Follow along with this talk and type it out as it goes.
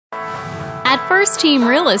At First Team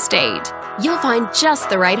Real Estate, you'll find just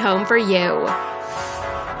the right home for you.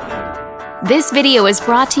 This video is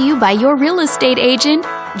brought to you by your real estate agent,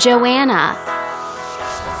 Joanna.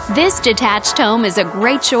 This detached home is a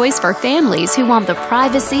great choice for families who want the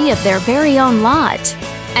privacy of their very own lot,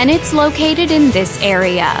 and it's located in this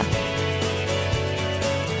area.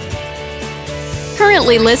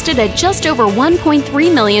 Currently listed at just over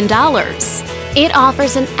 $1.3 million, it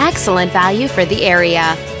offers an excellent value for the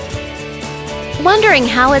area. Wondering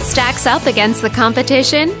how it stacks up against the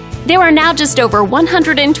competition? There are now just over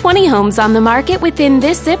 120 homes on the market within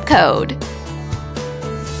this zip code.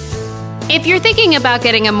 If you're thinking about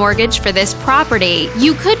getting a mortgage for this property,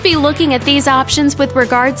 you could be looking at these options with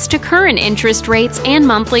regards to current interest rates and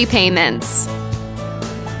monthly payments.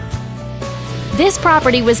 This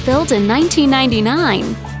property was built in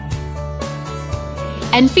 1999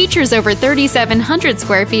 and features over 3,700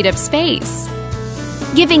 square feet of space,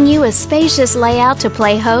 giving you a spacious layout to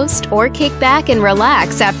play host or kick back and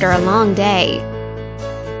relax after a long day.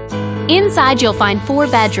 Inside, you'll find 4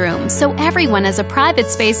 bedrooms, so everyone has a private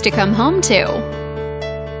space to come home to,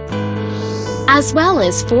 as well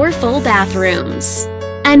as 4 full bathrooms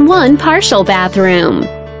and 1 partial bathroom.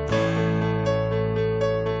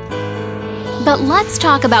 But let's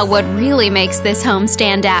talk about what really makes this home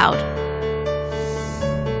stand out.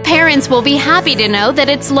 Parents will be happy to know that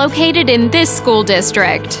it's located in this school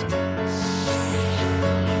district.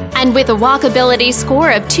 And with a walkability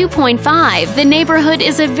score of 2.5, the neighborhood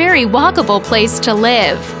is a very walkable place to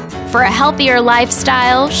live. For a healthier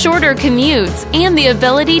lifestyle, shorter commutes, and the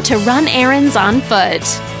ability to run errands on foot.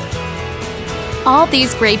 All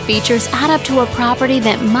these great features add up to a property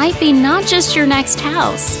that might be not just your next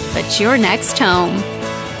house, but your next home.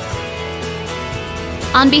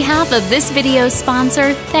 On behalf of this video's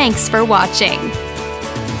sponsor, thanks for watching.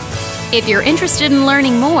 If you're interested in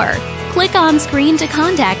learning more, click on screen to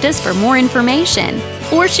contact us for more information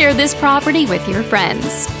or share this property with your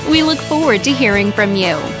friends. We look forward to hearing from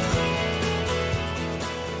you.